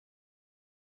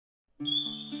ও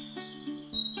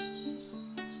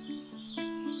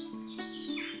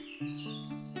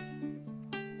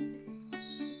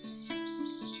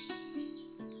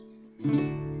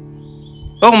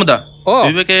কমদা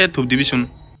তুই বেকে ধূপ দিবিচোন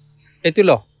এইটো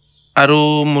ল আৰু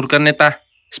মোৰ কাৰণে এটা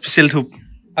স্পেচিয়েল ধূপ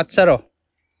আচ্ছা ৰ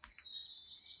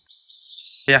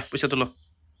এয়া পইচাটো ল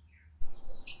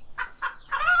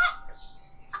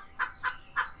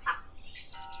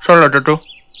চল লটাটো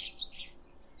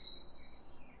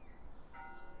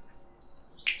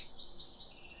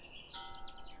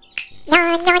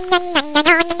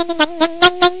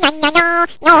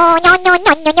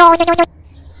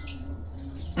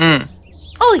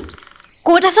ঐ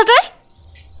ক'ত আছ তই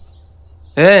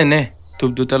নে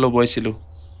ধূপ দুটা ল'ব আহিছিলোঁ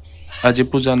আজি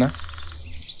পূজা না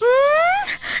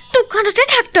দোকানতে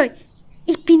থাক তই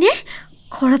ইপিনে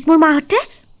ঘৰত মোৰ মাহঁতে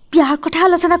বিয়াৰ কথা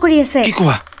আলোচনা কৰি আছে কি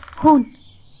কোৱা শুন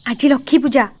আজি লক্ষী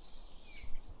পূজা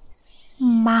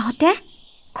মাহঁতে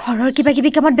ঘৰৰ কিবা কিবি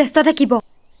কামত ব্যস্ত থাকিব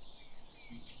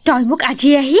তই মোক আজি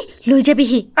আহি লৈ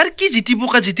যাবিহি আৰে কি জিতি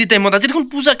বোকা জিতি টাইমত আজি দেখোন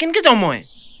পূজা কেনেকে যাওঁ মই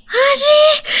আৰে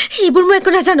এইবোৰ মই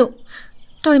একো নাজানো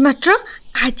তই মাত্ৰ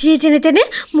আজি যেনে তেনে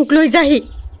মোক লৈ যাহি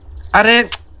আৰে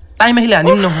টাইম আহিলে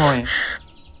আনিম নহয়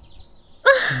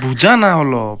বুজা না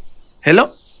অলপ হেল্ল'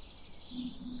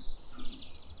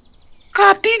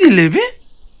 কাটি দিলে বে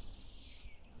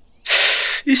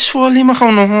ই ছোৱালী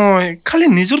মাখাও নহয় খালি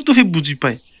নিজৰটোহে বুজি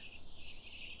পায়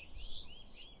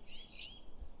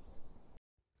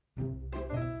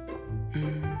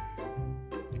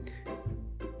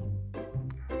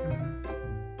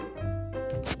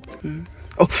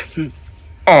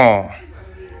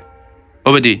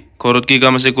বেদি ঘৰত কি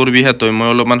কাম আছে কৰিবিহে তই মই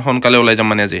অলপমান সোনকালে ওলাই যাম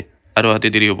মানে আজি আৰু হাতে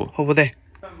দেৰি হ'ব হ'ব দে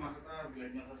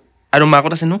আৰু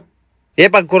মাকত আছে নো এই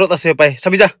পাকঘৰত আছে পাই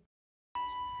চাবি যা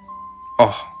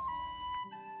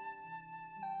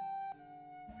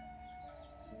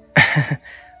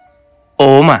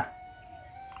মা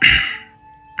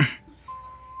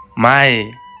মাই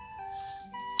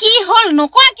কি হল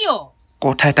নকোৱা কিয়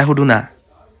কথা এটা সুধো না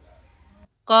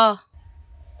ক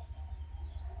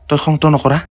তই খংটো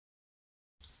নকৰা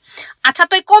আচ্ছা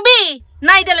তই কবি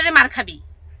নাই দেলেৰে মাৰ খাবি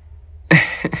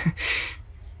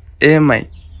মাই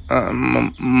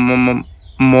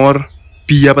মোৰ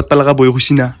বিয়া পাতবা লগা বয়স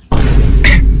হৈছে না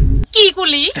কি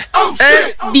কলি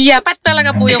বিয়া পাতবা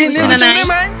লগা বয়স হৈছে না নাই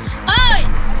ঐ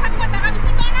থাকবা জাগা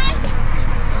বিচাৰ পা নাই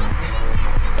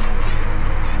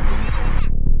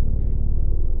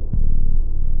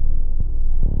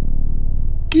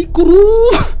কি কৰো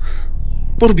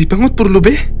বৰ বিপাঙত পৰিলো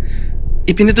বে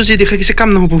ইপিনেতো যে দেখা গৈছে কাম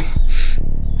নহব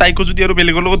তাইকো যদি আৰু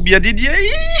বেলেগৰ লগত বিয়া দি দিয়ে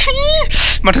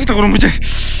মাথা চাথা গৰম হৈ যায়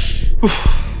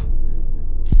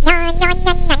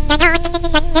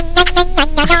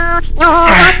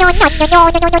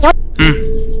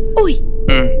ঐ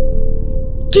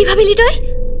কি ভাবিলি তই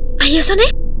আহি আছনে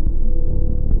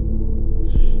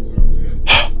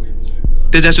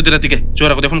তে যাইছো দে ৰাতিকে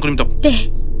যোৱাৰ আগতে ফোন কৰিম তোক দে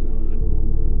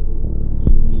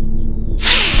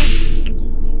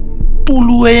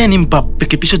পলুৱাই আনিম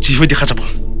বাপেকে পিছত যি হৈ দেখা যাব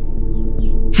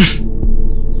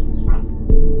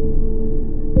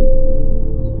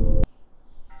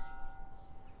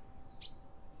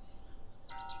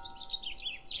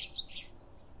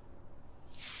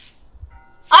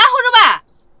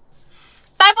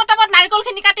তই পটাপট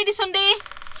নাৰিকলখিনি কাটি দিছোন দে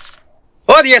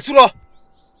দি আছো ৰ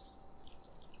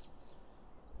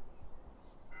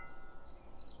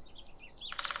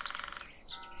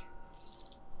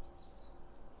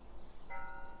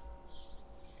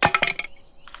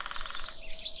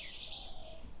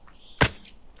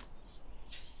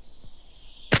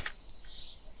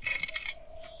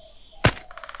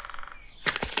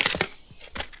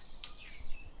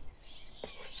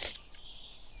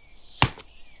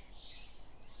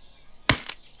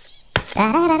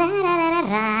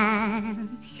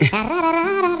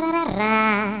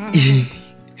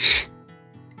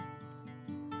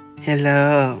হেল্ল'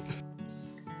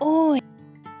 ঐ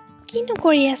কিনো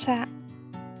কৰি আছা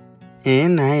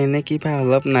নাই এনে কিবা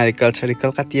অলপ নাৰিকল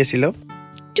চাৰিকল কাটি আছিলো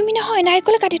তুমি নহয়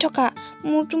নাৰিকল কাটি থকা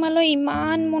মোৰ তোমালৈ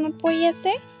ইমান মনত পৰি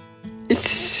আছে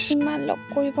ইমান লগ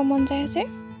কৰিব মন যায় আছে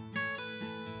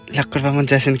লগ কৰিব মন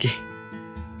যায় আছে নেকি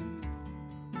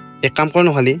এক কাম কৰ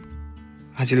নহ'লে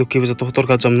আজি লক্ষী পূজা তহঁতৰ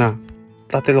গাঁৱত যাম না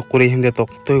তাতে লগ কৰি আহিম দে তোক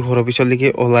তই ঘৰৰ পিছলৈকে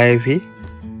ওলাই আহিবি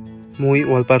মই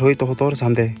ৱাল পাৰ হৈ তহঁতৰ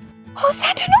যাম দে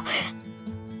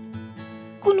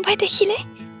কোনোবাই দেখিলে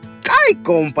কাই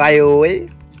গম পাই ঐ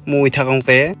মই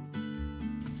থাকোঁতে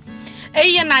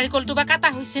এইয়া নাৰিকলটো বা কাটা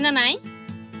হৈছে না নাই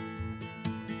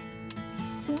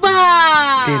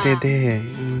দে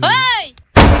ঐ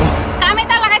কাম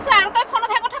এটা লগাইছো আৰু তই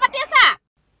ফোনতহে কথা পাতি আছা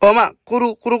মা কৰো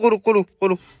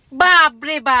বাপ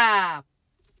ৰে বাপ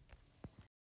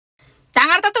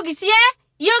ডাঙৰ তাতো গিছিয়ে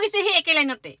ইও গিছে সেই একে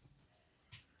লাইনতে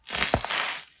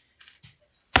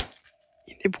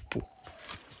এনে বুকু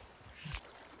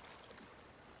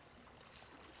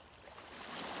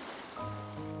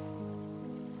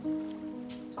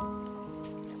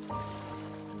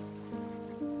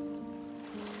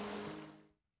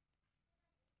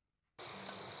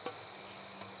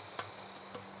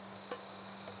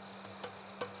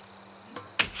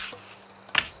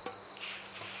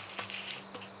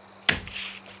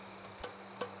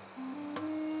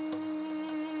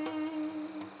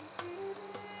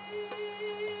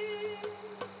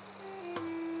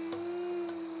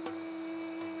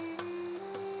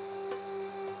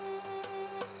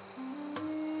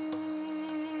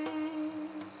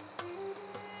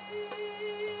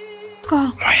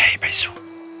মই আহি পাইছো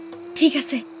ঠিক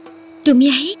আছে তুমি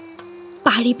আহি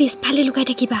পাহাৰী পিছফালে লুকাই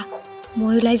থাকিবা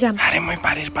মই ওলাই যাম আৰে মই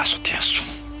বাৰীৰ পাছতে আছো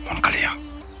সোনকালে আহ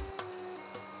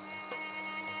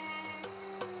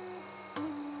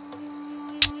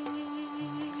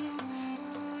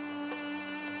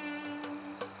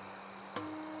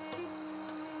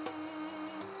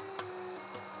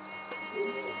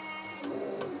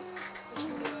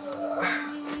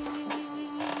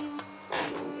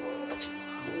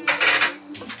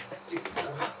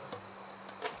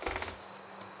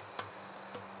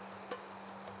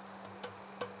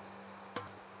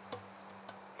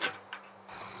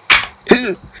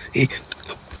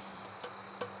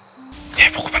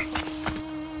ভগৱান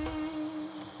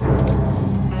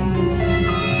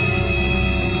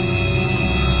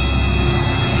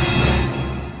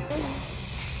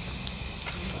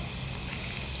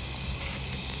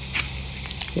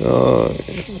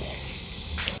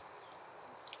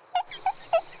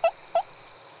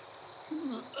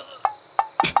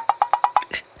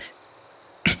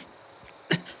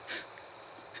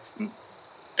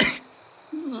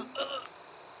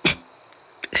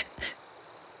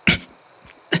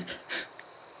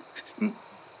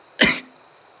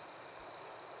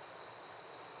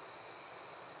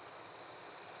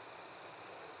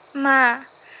মা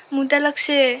মুটা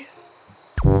লাগছে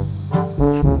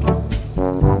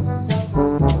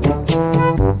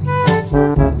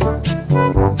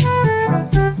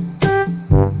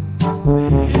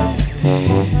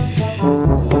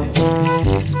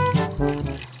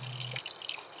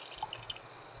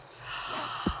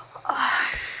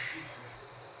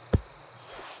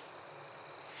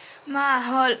মা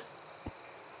হল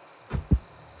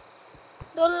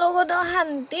তোর লগত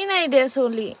শান্তি নাই দে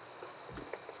চলি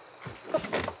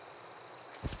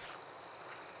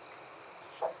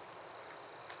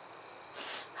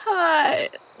Hi.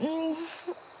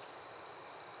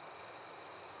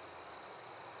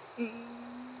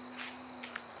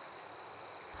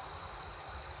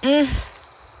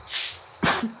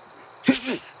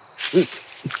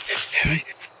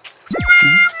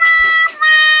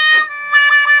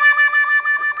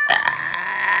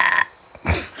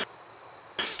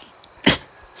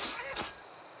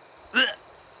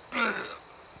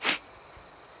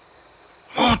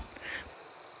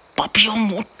 পাপিও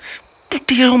মুঠ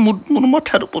পুতিয়েও মুঠ মোৰ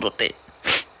মাথাৰ ওপৰতে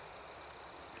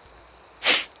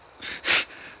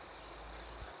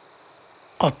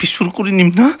অফিচৰ কৰি নিম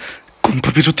না কোন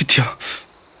পাবি তেতিয়া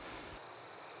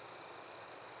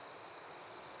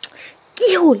কি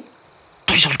হল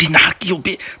তই জলদি না কি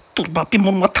হবে তোৰ বাপে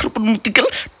মোৰ মাথাৰ ওপৰত মুতি গেল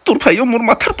তোৰ ভাইও মোৰ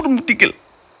মাথাৰ ওপৰত মুতি গেল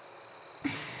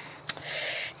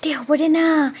তে হ'ব দে না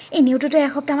এনেওতো তই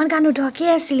এসপ্তাহমান গান নোধোৱাকে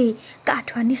আছিলি গা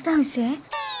ধোৱাৰ নিচিনা হৈছে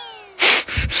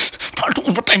ফাল্টু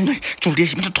কৰিব টাইম নাই জলদি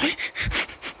আহিবি না তই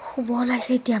শুব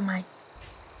ওলাইছে এতিয়া মাই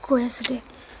কৈ আছো দে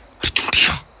জলদি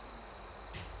আহ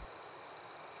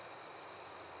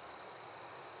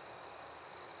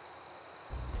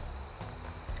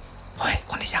ঐ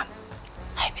কোনে যাম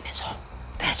আহিবি নে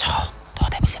দে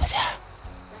তহঁতে বেছি বেছি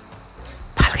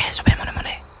ভালকে চবে মনে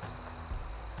মনে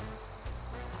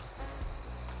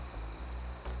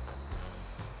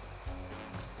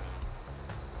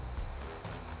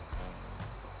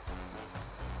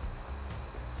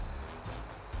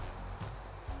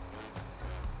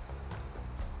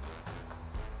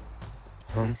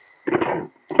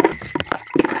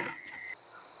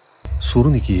চোৰ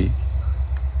নেকি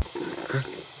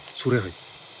চোৰে হয়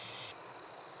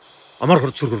আমাৰ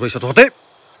ঘৰত চোৰ কৰিব আহিছ তহঁতে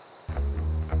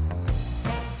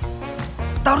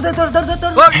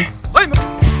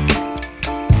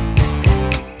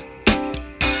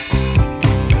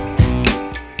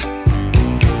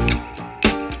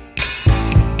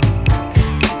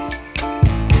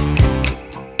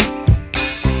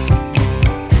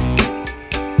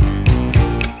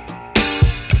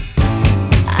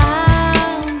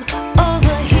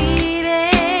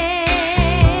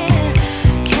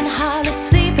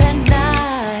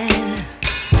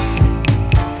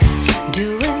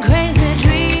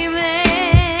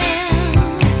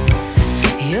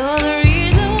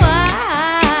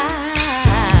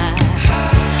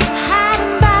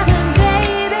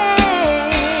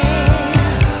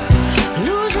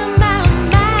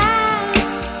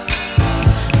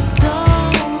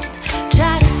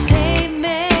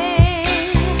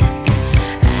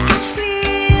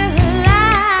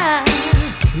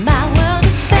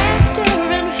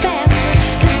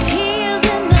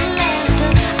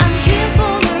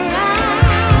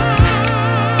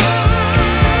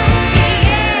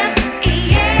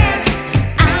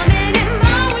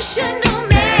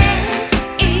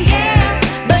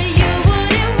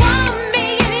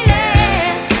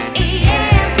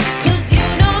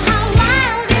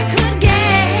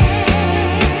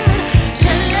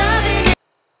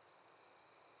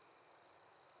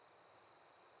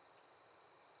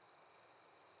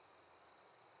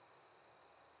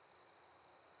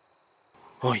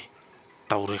ঐ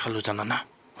তাউৰে খালো জানা না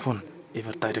ফোন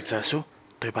এবাৰ ডাইৰেক্ট যাই আছো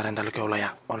তই বাৰান্দালৈকে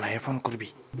ওলাই ফোন কৰিবি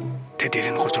তে দেৰি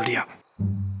নকৰ জলদি আহ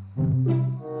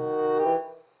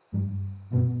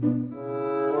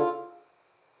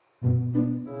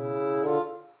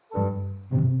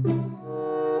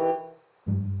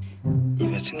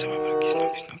এবাৰ চিন্তা বাবা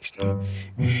কৃষ্ণ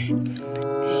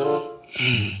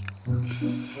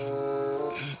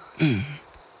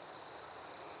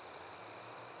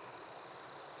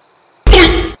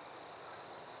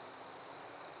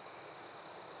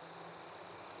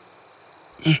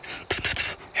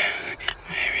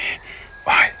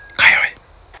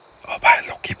ভাই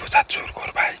লক্ষী পূজাত চুৰ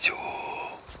কৰিব আহিছো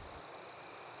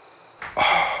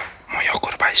ময়ো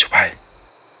কৰিব আহিছো ভাই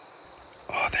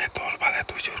দে তোৰ ফালে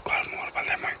তুই চুৰ কৰ মোৰ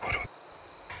ফালে মই কৰোঁ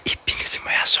ইপিনে যে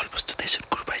মই আচল বস্তুতে চুৰ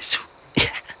কৰিব আহিছো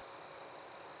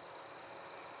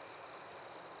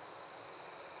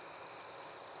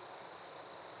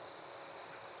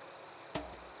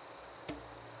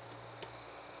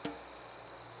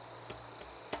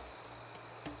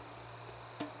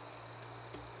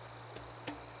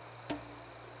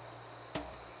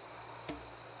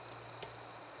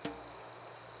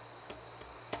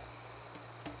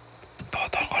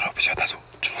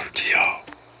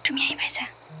তুমি আহি পাইছা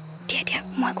দিয়া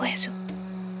মই গৈ আছো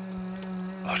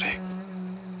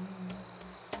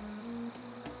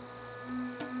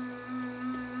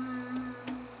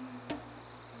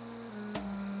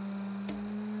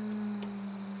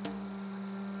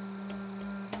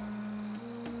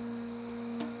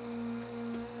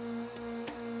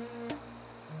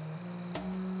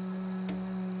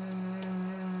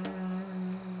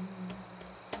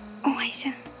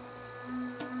আহিছা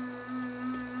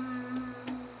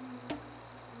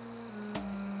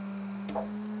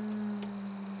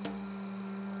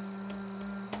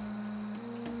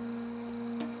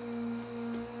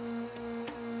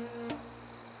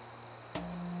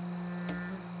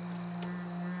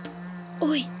ঐ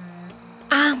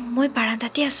মই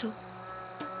বাৰান্দাতে আছো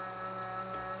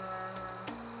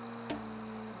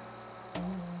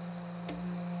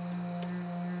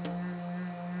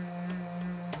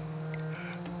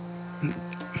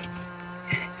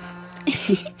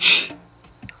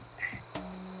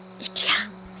এতিয়া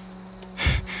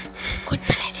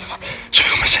কোনফালে যাবি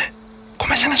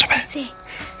কমাইছে না চবে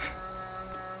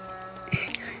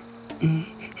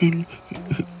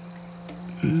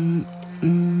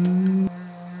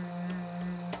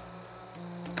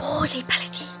বল এইফালে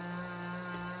কি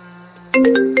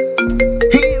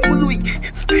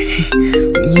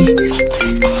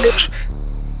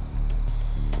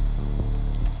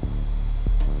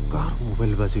কাৰ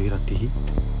মোবাইল বাজি ৰাতি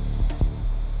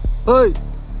ঐ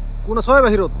কোন আছ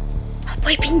বাহিৰত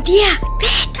বই পিন্দিয়া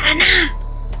দে তানা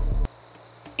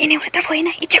এনে ওটা ভয়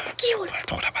না এটা কি হল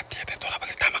তোরা বাদ দিয়ে দে তোরা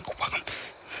বলে তামাকু পাকাম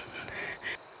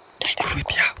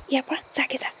ইয়াৰ পৰা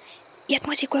যাকে যা ইয়াত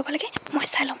মই যি কৰিব লাগে মই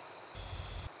চাই ল'ম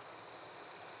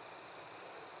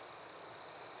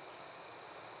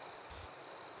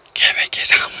কেনেকে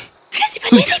যাম আরে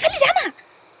সিপালি জানা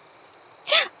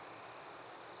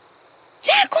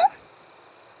যা কো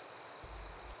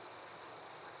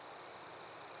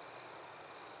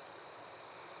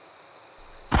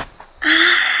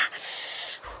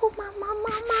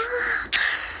মামা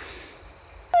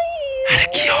আরে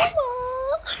কি হল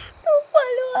তো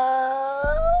পালো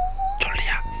জলদি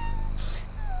আ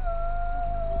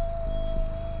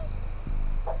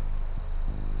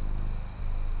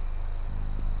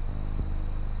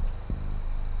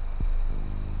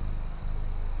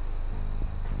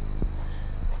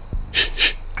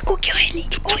আকৌ কিয় আহিলি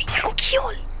আকৌ কি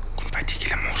হ'ল কোনোবাই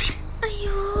দেখিলে মৰিম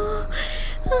আইও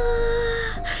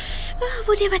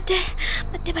বুঢ়ী বাটে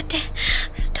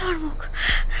ধৰ মোক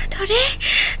ধৰে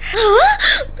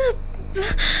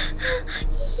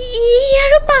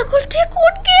আৰু পাগলটোৱে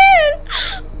ক'ত গেল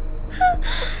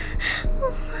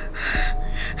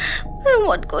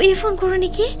ৰুমত গৈ ফোন কৰোঁ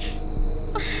নেকি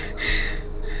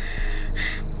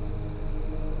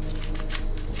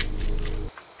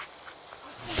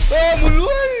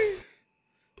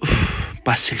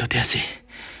পাঁচছিলতে আছে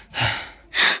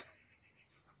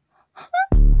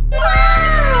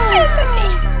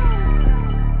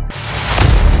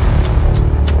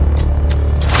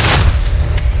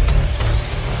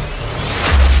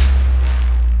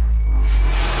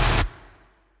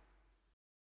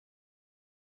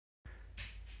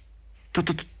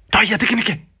তই ইয়াতে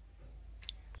কেনেকে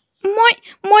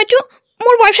মইতো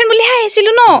মোৰ বয়ফ্ৰেণ্ড বুলিহে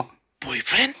আহিছিলো ন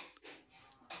বয়ফ্ৰেণ্ড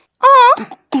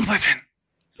কোন বয়ফ্ৰেণ্ড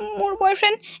মোৰ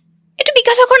বয়ফ্ৰেণ্ড এইটো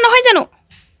বিকাশৰ ঘৰ নহয় জানো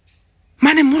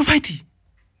মানে মোৰ ভাইটি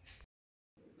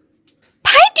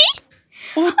ভাইটি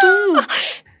ও তো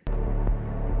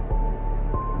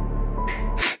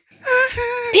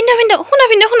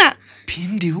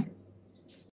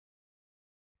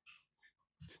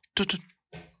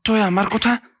তই আমাৰ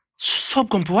কথা সব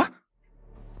গম পোৱা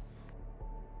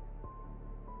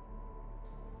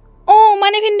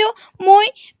মানে ভিন্দু মই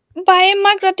বায়ে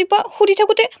মাক ৰাতিপুৱা সুধি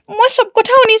থাকোতে মই সব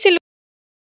কথা শুনিছিলো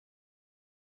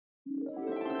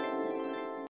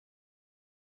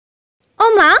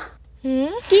মা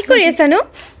কি কৰি আছানো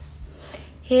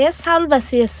হে চাউল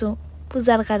বাছি আছো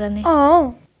পূজাৰ কাৰণে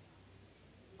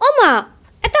মা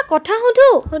এটা কথা সুধো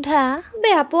সোধা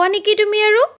বেয়া পোৱা নেকি তুমি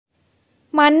আৰু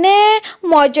মানে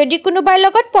মই যদি কোনোবাৰ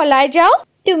লগত পলাই যাওঁ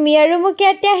তুমি আৰু মোক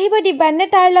ইয়াতে আহিব দিবানে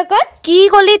তাৰ লগত কি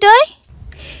কলি তই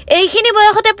এইখিনি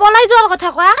বয়সতে পলাই যোৱাৰ কথা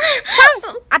কোৱা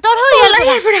আতৰ হৈ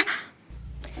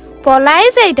পলাই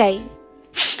যাই তাই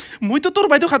মইতো তোৰ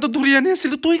বাইদেউ হাতত ধৰি আনি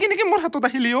আছিলো তই কেনেকে মোৰ হাতত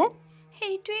আহিলি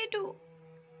সেইটোৱেইটো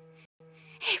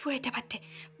সেইবোৰ এতিয়া বাদ দে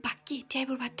বাকী এতিয়া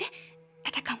এইবোৰ বাদ দে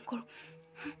এটা কাম কৰোঁ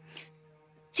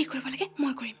যি কৰিব লাগে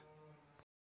মই কৰিম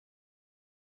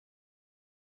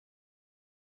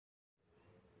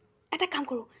এটা কাম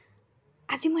কৰোঁ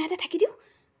আজি মই ইয়াতে থাকি দিওঁ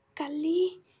কালি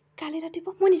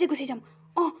ৰাতিপুৱা মই নিজে গুচি যাম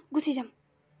গুচি যাম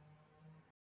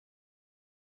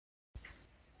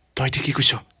তই ঠিকেই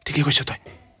কৈছ তই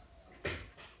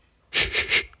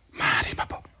মাৰে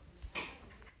বাপ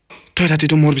তই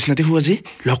ৰাতিটো মোৰ বিচনাতে শু আজি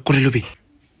লগ কৰি লবি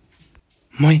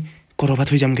মই কৰবাত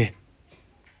হৈ যামগে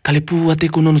কালি পুৱাতে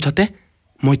কোনো নুঠাতে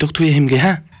মই তোক থৈ আহিমগে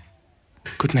হা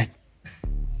গুড নাইট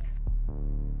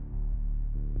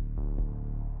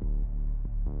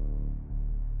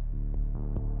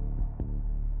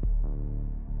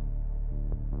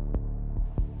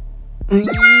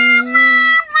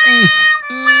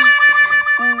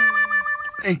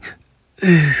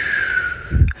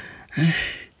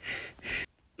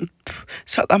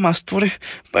সাদা মাষ্টৰে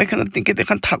পায়খানাত নিকে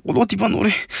দেখান থাকলেও দিব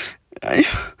নোৱাৰে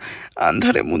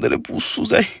আন্ধাৰে মুন্ধাৰে পুচু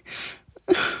যায়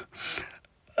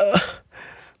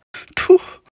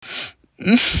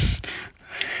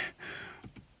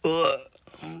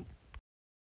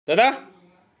দাদা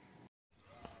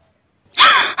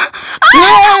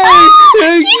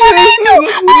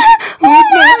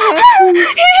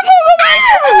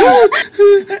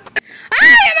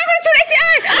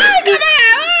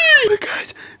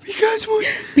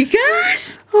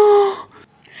Bikash!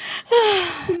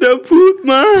 The food,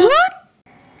 ma. What?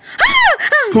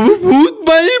 Food,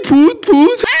 my food.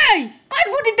 Hey! Koi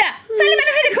food ita? Suali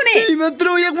mana hai dekhone? Ei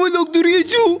matro yak moi log duri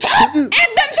achu.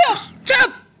 Ekdam chup.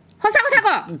 Hosa kotha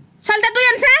ko. Suali ta tui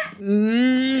ansa?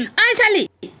 Ai suali.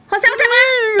 Hosa kotha ko.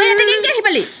 Tui ate ki ahi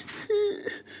pali?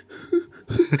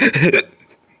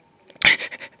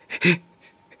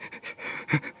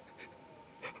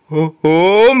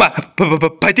 মা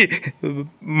ভাইটি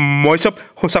মই চব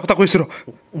সঁচা কথা কৈছো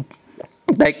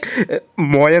তাইক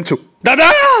মই আনছো দাদা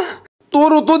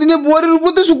তোর অতদিনে বুয়ারের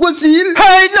উপরে শুকাছিল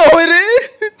হাই নহয় রে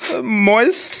মই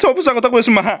সব সঁচা কথা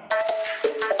কৈছো মা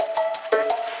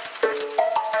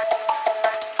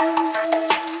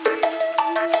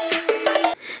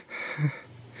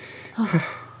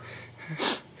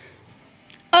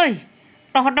ঐ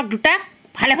তহঁতক দুটাক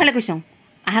ভালে ভালে কৈছো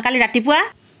আহাকালি ৰাতিপুৱা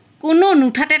কোনো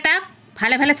নুঠাতে তাক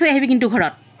ভালে ভালে থৈ আহিবি কিন্তু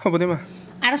ঘৰত হ'ব দে মা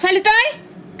আৰু ছোৱালী তই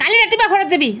কালি ৰাতিপুৱা ঘৰত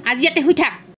যাবি আজি ইয়াতে শুই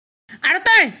থাক আৰু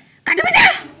তই কাটিবি যা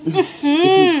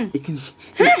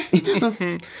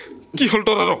কি হ'ল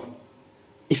তোৰ আৰু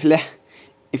ইফালে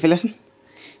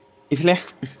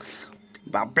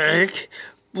বাপেক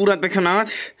পুরা পেখানাত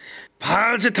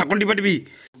ভালছে থাকন দিবা দিবি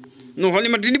নহলে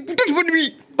মাটি দি পুটা থব দিবি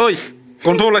ঐ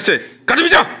কণ্ঠ ওলাইছে কাটিবি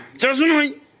যা যাচোন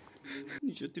নহয়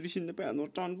নিজে চিন্তা পাই আনৰ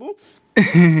টানব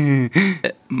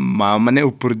মা মানে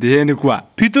ওপৰ দিয়ে এনেকুৱা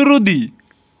ভিতৰো দি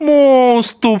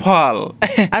মস্ত ভাল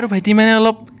আৰু ভাইটি মানে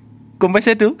অলপ গম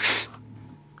পাইছেতো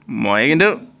মই কিন্তু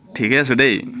ঠিকে আছো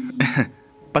দেই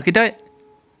বাকী তই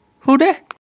হু দে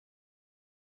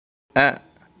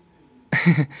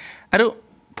আৰু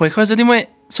পইচা যদি মই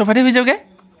চফাতে হৈ যাওঁগে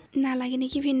নালাগে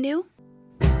নেকি ভিনদেউ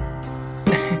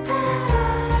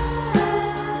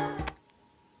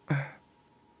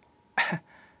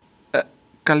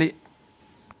কালি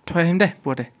থৈ আহিম দে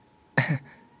পুৱাতে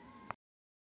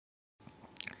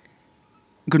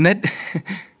গুড নাইট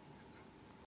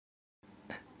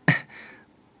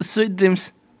সুইট ড্ৰিমছ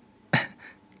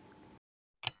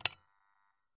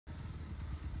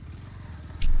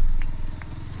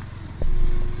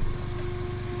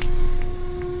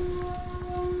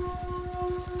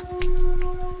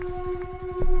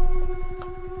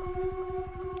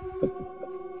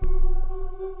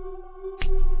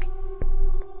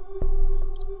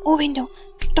অ ভিনদেউ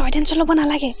তই টেনশ্যন ল'ব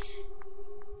নালাগে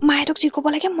মায়ে তোক যি ক'ব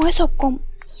লাগে মই চব ক'ম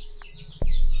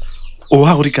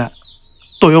Sagorika,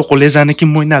 তই অকলে যা নেকি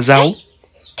মই নাযাওঁ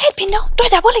ঠেট ভিনদেউ তই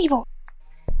যাব লাগিব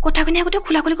কথাখিনি আগতে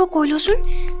খোলাখুলিকৈ কৈ লচোন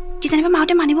কি জানিবা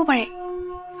মাহঁতে মানিব পাৰে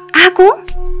আকৌ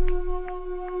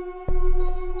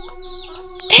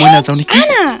মই নাযাওঁ নেকি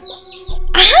আনা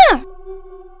আহা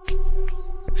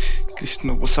কৃষ্ণ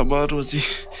বচাব আৰু আজি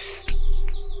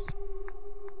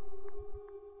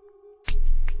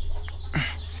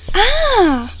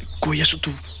কৈ আছো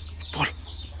তো বল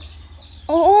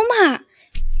ও মা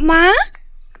মা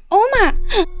ও মা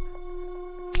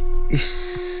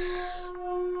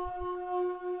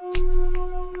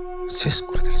শেষ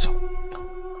করে দিল সব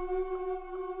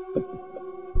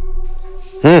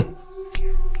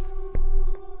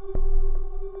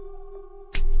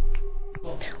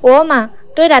অ মা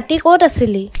তই ৰাতি ক'ত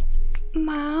আছিলি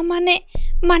মা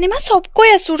মানে মা সব কৈ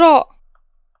আছো ৰ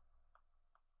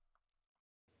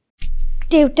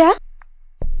দেউতা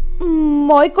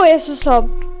মই কৈ আছো সব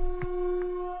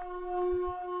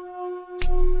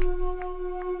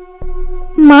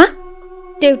মা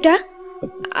দেউতা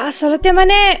আচলতে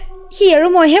মানে সি আৰু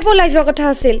মইহে পলাই যোৱা কথা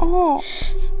আছিল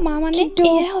মা মানে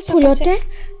ভুলতে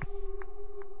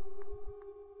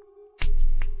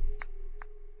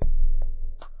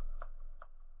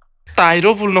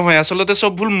তাইৰো ভুল নহয় আচলতে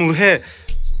সব ভুল মোৰহে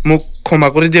মোক ক্ষমা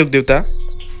কৰি দিয়ক দেউতা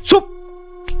চুপ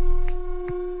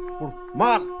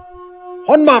মান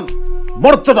সন্মান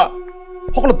মৰ্যাদা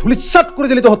সকলো ধুলিচাট কৰি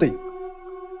দিলি তহঁতে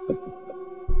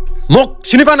মোক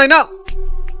চিনি পা নাই না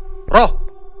ৰ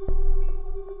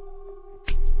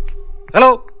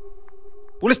হেল্ল'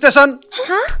 পুলিচ ষ্টেচন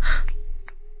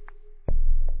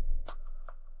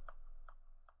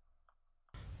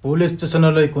পুলিচ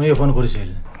ষ্টেচনলৈ কোনে ফোন কৰিছিল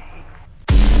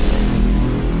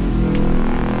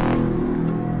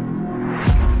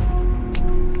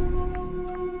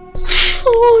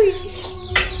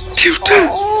দেউতা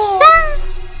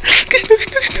কৃষ্ণ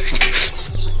কৃষ্ণ কৃষ্ণ কৃষ্ণ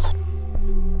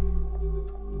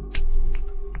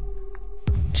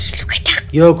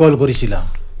কিয় কল কৰিছিলা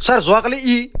ছাৰ যোৱাকালি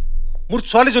মোৰ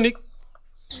ছোৱালীজনীক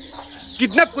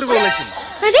কিডনেপ কৰিব ওলাইছিল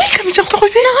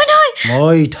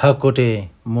মই থাকোঁতে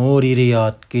মোৰ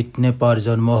এৰিয়াত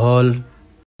কিডনেপাৰজন মহল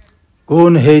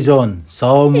কোন সেইজন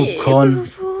চাও মুখখন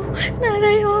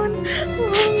নাৰায়ণ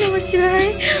নমস্কাৰ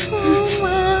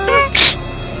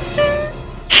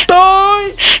তই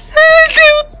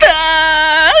দেউতা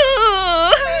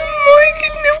মই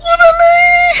কিডনেপ কৰা নাই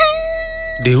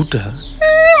দেউতা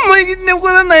মই কিডনেপ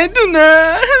কৰা নাইতো না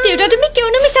দেউতা তুমি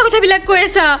কিয়নো মিছা কথাবিলাক কৈ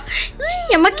আছা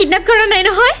আমাক কিডনেপ কৰা নাই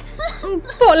নহয়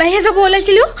পলাইহে যাব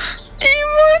ওলাইছিলো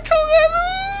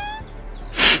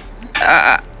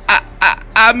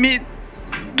আমি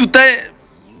দুটাই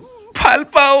ভাল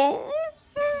পাওঁ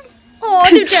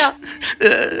দেউতা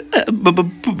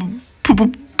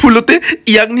ফুলতে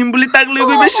ইয়াক নিম বুলি তাক লৈ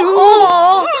গৈ পাইছো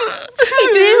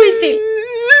সেইটোৱে হৈছিল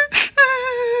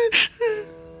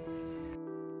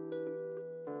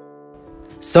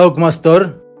চাওক মাষ্টৰ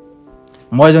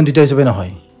মই এজন টিচাৰ হিচাপে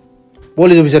নহয়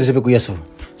পুলিচ অফিচাৰ হিচাপে কৈ আছো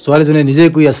ছোৱালীজনীয়ে নিজেই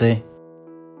কৈ আছে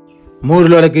মোৰ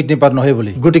ল'ৰা কিডনেপাৰ নহয়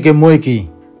বুলি গতিকে মই কি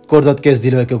কোৰ্টত কেছ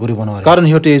দিলে একো কৰিব নোৱাৰে কাৰণ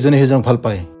সিহঁতে এইজনে সেইজনক ভাল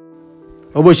পায়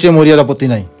অৱশ্যে মোৰ ইয়াত আপত্তি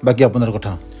নাই বাকী আপোনাৰ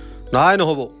কথা নাই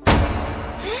নহ'ব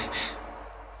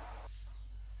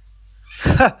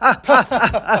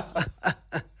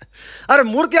আৰে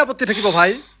মোৰ কি আপত্তি থাকিব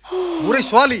ভাই মোৰ এই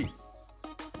ছোৱালী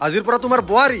আজিৰ পৰা তোমাৰ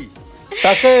বোৱাৰী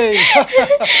তাকেই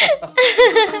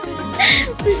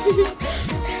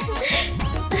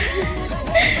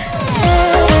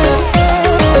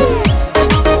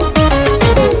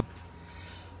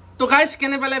তো গাইজ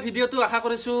কেনে পালে ভিডিঅ'টো আশা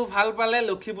কৰিছো ভাল পালে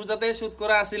লক্ষী পূজাতে শ্বুট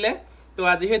কৰা আছিলে তো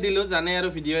আজিহে দিলো জানে আৰু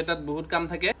ভিডিঅ' এটাত বহুত কাম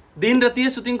থাকে দিন ৰাতিয়ে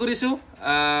শ্বুটিং কৰিছো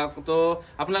তো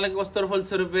আপোনালোকে কষ্টৰ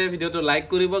ফলস্বৰূপে ভিডিঅ'টো লাইক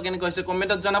কৰিব কেনেকৈ হৈছে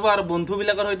কমেণ্টত জনাব আৰু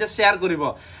বন্ধুবিলাকৰ সৈতে শ্বেয়াৰ কৰিব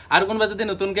আৰু কোনোবা যদি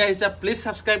নতুনকৈ আহিছে প্লিজ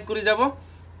ছাবস্ক্ৰাইব কৰি যাব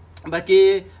বাকি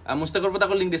মুস্তাকৰ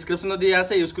পতাকৰ লিংক ডেছক্ৰিপশ্যনত দিয়া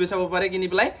আছে ইউজ কৰি চাব পাৰে কিনি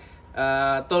পেলাই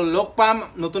তো লগ পাম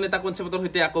নতুন এটা কনচেপ্টৰ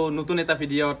সৈতে আকৌ নতুন এটা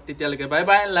ভিডিঅ'ত তেতিয়ালৈকে bye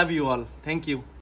bye love you all thank U